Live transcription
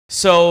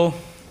So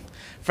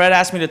Fred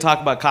asked me to talk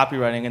about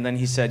copywriting, and then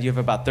he said, you have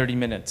about 30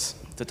 minutes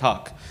to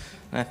talk.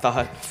 And I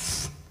thought,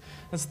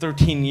 that's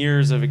 13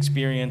 years of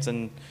experience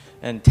and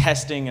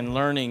testing and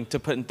learning to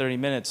put in 30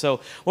 minutes. So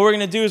what we're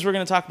going to do is we're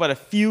going to talk about a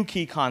few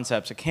key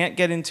concepts. I can't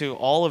get into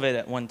all of it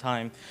at one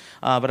time,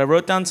 but I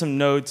wrote down some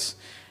notes.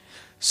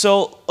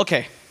 So,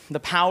 okay, the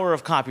power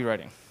of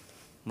copywriting,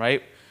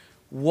 right?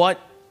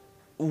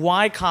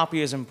 Why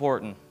copy is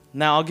important.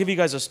 Now, I'll give you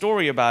guys a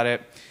story about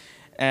it.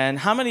 And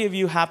how many of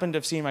you happened to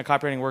have seen my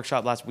copywriting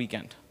workshop last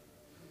weekend?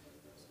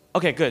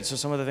 Okay, good. So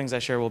some of the things I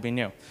share will be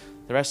new.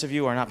 The rest of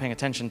you are not paying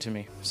attention to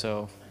me.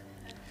 So,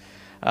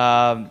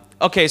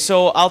 okay,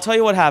 so I'll tell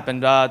you what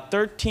happened.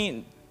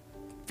 15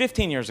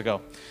 years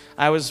ago,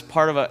 I was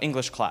part of an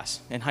English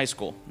class in high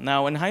school.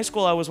 Now, in high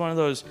school, I was one of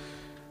those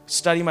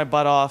study my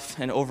butt off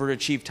and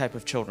overachieve type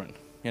of children,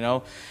 you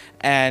know?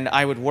 And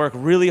I would work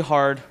really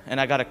hard,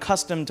 and I got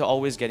accustomed to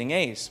always getting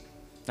A's.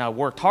 Now, I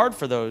worked hard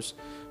for those,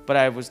 but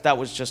that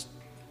was just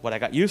what I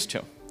got used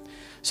to.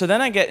 So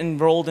then I get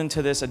enrolled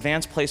into this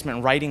advanced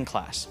placement writing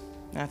class.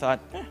 And I thought,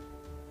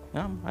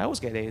 I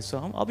always get A's,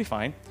 so I'll be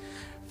fine.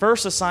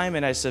 First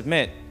assignment I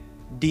submit,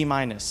 D-.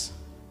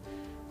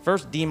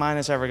 First D- I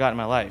ever got in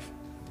my life.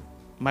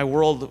 My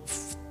world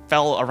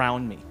fell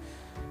around me.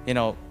 You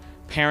know,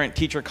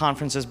 parent-teacher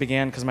conferences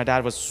began because my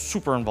dad was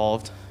super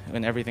involved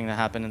in everything that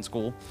happened in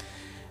school.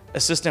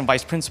 Assistant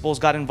vice principals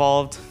got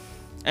involved,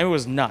 and it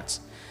was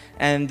nuts.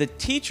 And the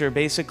teacher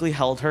basically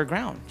held her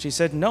ground. She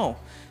said, no,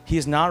 he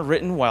is not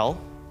written well.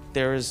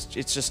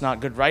 It's just not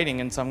good writing,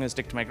 and so I'm going to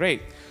stick to my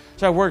grade.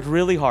 So I worked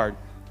really hard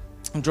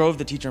and drove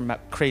the teacher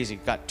crazy.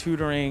 Got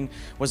tutoring,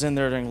 was in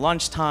there during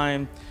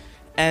lunchtime,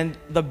 and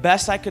the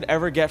best I could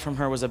ever get from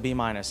her was a B-.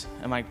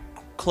 And my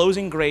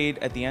closing grade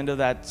at the end of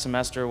that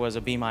semester was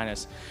a B-.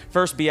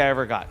 First B I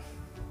ever got.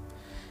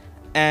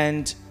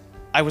 And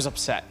I was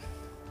upset.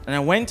 And I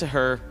went to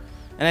her,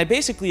 and I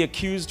basically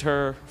accused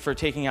her for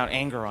taking out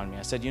anger on me.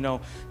 I said, you know,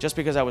 just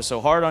because I was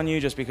so hard on you,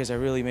 just because I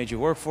really made you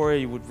work for it,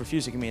 you would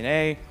refuse to give me an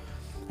A.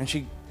 And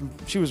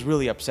she was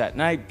really upset.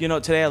 And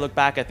today I look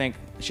back, I think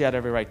she had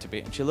every right to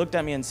be. And she looked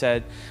at me and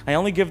said, I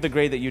only give the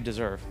grade that you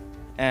deserve.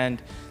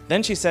 And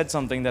then she said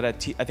something that I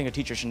think a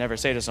teacher should never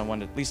say to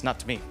someone, at least not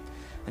to me.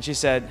 And she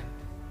said,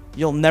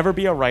 you'll never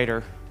be a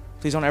writer.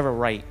 Please don't ever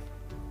write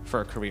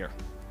for a career.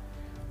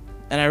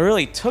 And I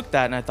really took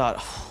that and I thought,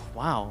 oh,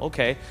 wow,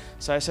 okay.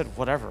 So I said,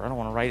 whatever, I don't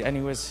want to write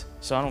anyways,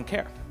 so I don't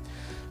care.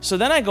 So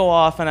then I go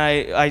off and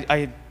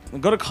I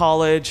go to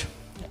college,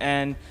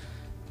 and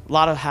a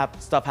lot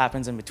of stuff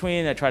happens in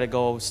between. I try to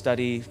go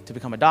study to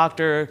become a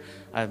doctor.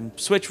 I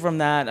switch from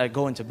that. I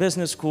go into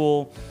business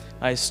school.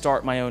 I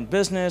start my own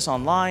business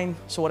online.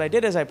 So what I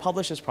did is I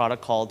published this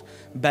product called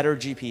Better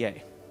GPA.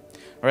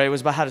 All right, it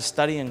was about how to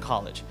study in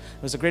college.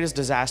 It was the greatest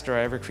disaster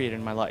I ever created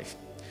in my life.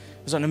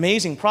 It was an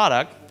amazing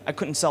product. I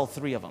couldn't sell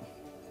 3 of them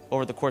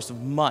over the course of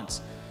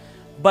months.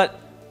 But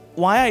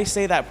why I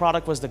say that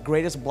product was the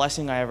greatest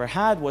blessing I ever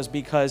had was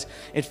because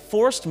it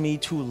forced me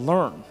to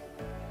learn.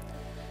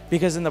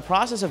 Because in the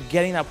process of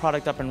getting that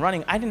product up and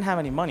running, I didn't have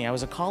any money. I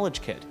was a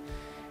college kid.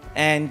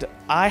 And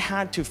I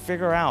had to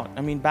figure out,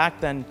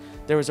 back then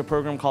there was a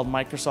program called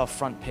Microsoft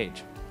Front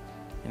Page.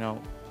 You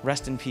know,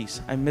 rest in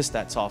peace. I missed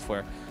that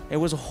software. It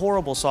was a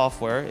horrible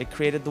software. It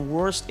created the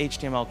worst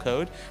HTML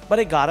code, but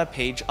it got a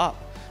page up.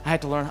 I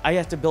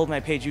had to build my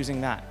page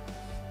using that.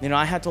 You know,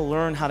 I had to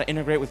learn how to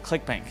integrate with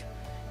ClickBank,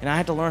 and I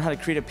had to learn how to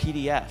create a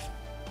PDF.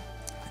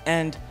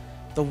 And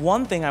the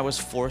one thing I was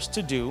forced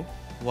to do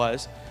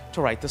was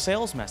to write the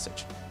sales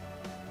message,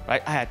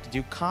 right? I had to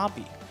do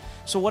copy.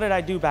 So what did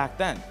I do back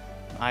then?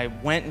 I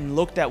went and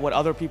looked at what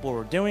other people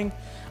were doing.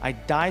 I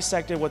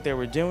dissected what they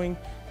were doing,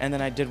 and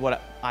then I did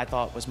what I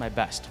thought was my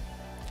best.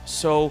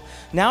 So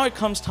now it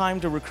comes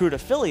time to recruit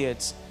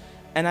affiliates,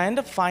 and I end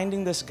up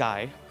finding this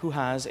guy who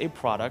has a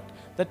product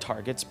that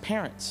targets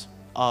parents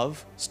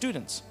of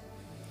students.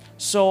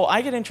 So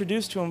I get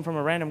introduced to him from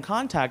a random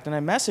contact, and I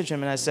message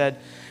him and I said,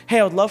 hey,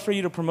 I would love for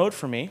you to promote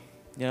for me.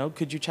 You know,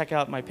 could you check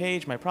out my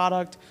page, my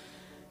product?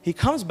 He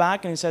comes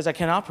back and he says, I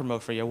cannot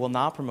promote for you, will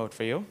not promote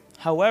for you.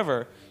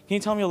 However, can you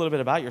tell me a little bit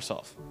about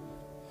yourself?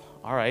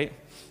 All right,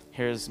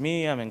 here's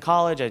me, I'm in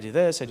college, I do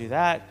this, I do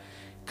that.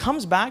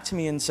 Comes back to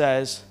me and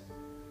says,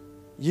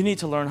 you need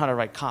to learn how to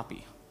write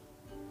copy.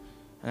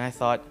 And I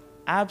thought,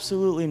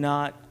 absolutely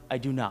not, I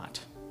do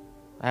not.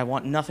 I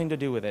want nothing to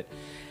do with it.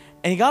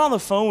 And he got on the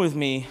phone with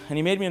me and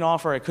he made me an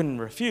offer I couldn't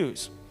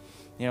refuse.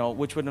 You know,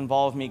 which would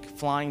involve me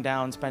flying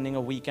down, spending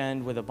a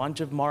weekend with a bunch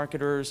of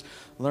marketers,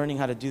 learning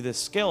how to do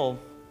this skill.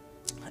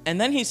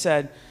 And then he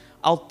said,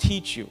 I'll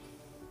teach you.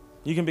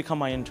 You can become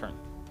my intern.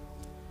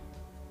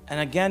 And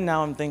again,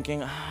 now I'm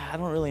thinking, I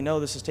don't really know.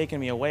 This is taking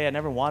me away. I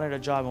never wanted a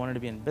job. I wanted to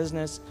be in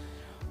business.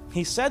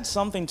 He said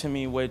something to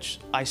me which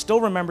I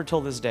still remember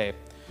till this day.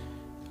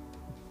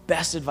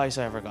 Best advice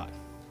I ever got.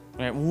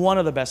 Right? One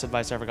of the best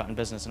advice I ever got in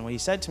business. And what he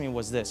said to me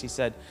was this. He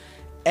said,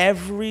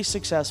 every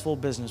successful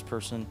business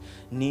person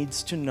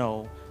needs to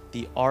know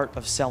the art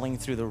of selling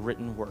through the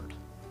written word.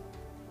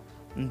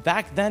 And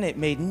back then, it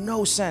made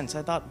no sense.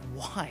 I thought,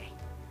 why?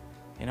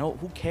 You know,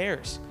 who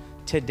cares?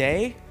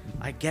 Today,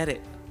 I get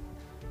it.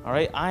 All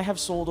right, I have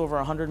sold over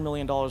 $100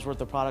 million worth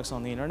of products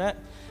on the internet,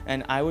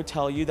 and I would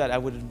tell you that I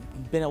would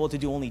have been able to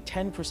do only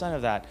 10%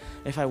 of that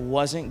if I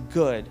wasn't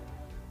good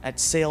at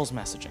sales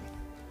messaging,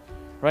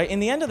 right? In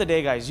the end of the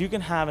day, guys, you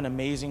can have an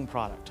amazing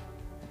product,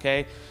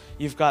 okay?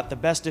 You've got the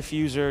best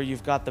diffuser,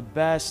 you've got the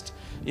best,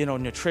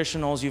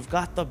 nutritionals, you've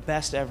got the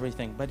best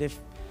everything, but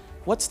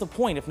what's the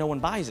point if no one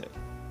buys it,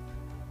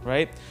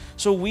 right?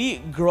 So we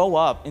grow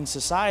up in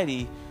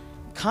society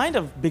kind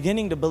of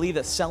beginning to believe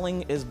that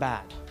selling is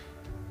bad.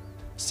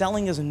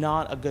 Selling is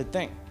not a good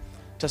thing.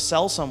 To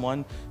sell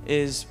someone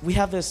we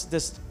have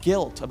this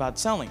guilt about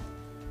selling.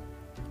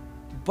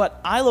 But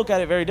I look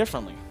at it very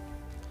differently.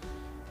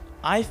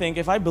 I think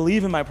if I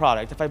believe in my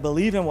product, if I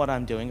believe in what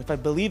I'm doing, if I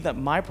believe that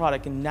my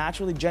product can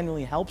naturally,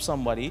 genuinely help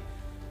somebody,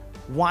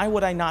 why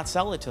would I not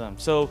sell it to them?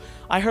 So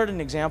I heard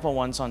an example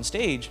once on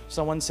stage.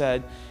 Someone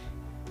said,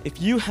 if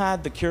you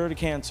had the cure to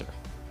cancer,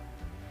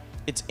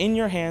 it's in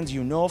your hands,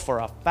 you know for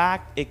a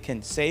fact it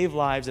can save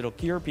lives, it'll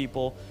cure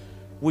people,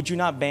 would you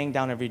not bang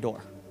down every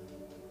door?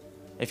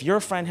 If your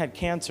friend had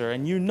cancer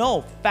and you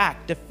know,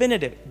 fact,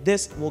 definitive,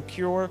 this will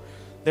cure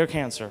their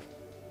cancer,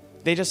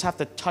 they just have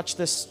to touch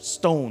this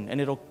stone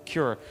and it'll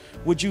cure,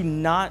 would you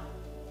not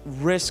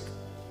risk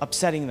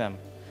upsetting them?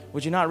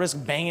 Would you not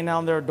risk banging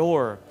down their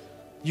door?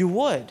 You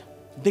would,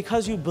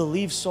 because you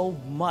believe so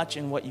much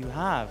in what you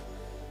have.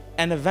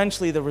 And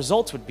eventually the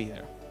results would be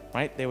there,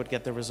 right? They would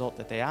get the result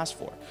that they asked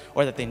for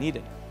or that they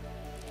needed.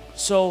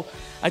 So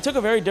I took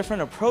a very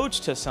different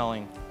approach to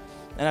selling,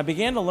 and I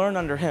began to learn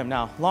under him.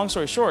 Now, long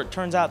story short,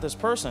 turns out this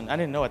person, I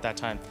didn't know at that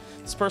time,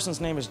 this person's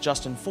name is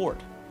Justin Ford.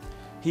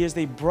 He is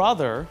the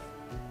brother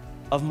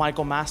of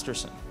Michael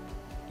Masterson.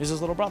 He's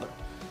his little brother.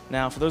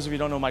 Now, for those of you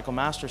who don't know Michael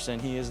Masterson,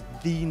 he is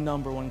the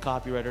 #1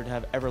 copywriter to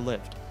have ever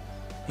lived.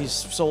 He's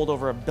sold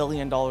over $1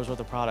 billion worth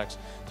of products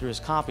through his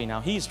copy. Now,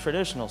 he's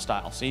traditional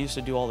style, so he used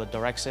to do all the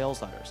direct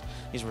sales letters.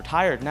 He's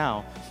retired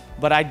now,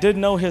 but I did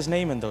know his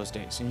name in those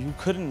days, and you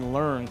couldn't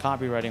learn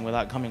copywriting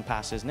without coming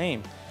past his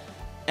name.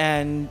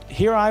 And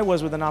here I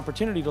was with an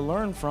opportunity to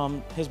learn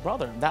from his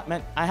brother. That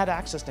meant I had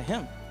access to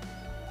him,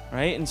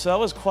 right? And so that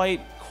was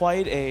quite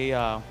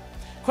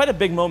a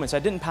big moment. So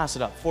I didn't pass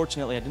it up.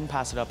 Fortunately, I didn't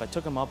pass it up. I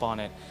took him up on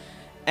it.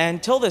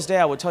 And till this day,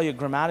 I would tell you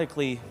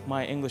grammatically,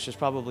 my English is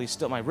probably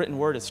still, my written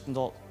word is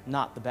still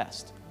not the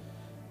best.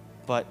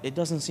 But it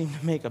doesn't seem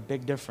to make a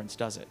big difference,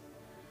 does it?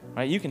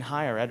 Right? You can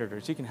hire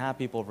editors, you can have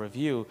people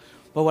review,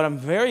 but what I'm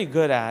very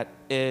good at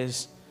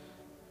is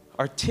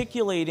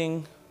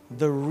articulating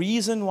the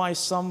reason why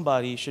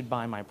somebody should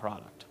buy my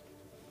product.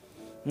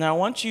 Now, I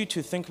want you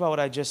to think about what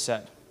I just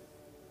said.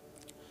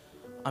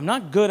 I'm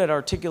not good at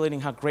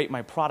articulating how great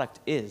my product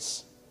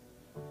is.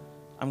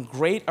 I'm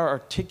great at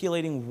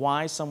articulating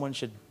why someone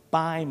should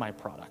buy my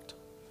product.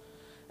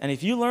 And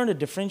if you learn to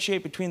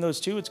differentiate between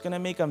those two, it's going to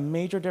make a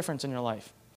major difference in your life.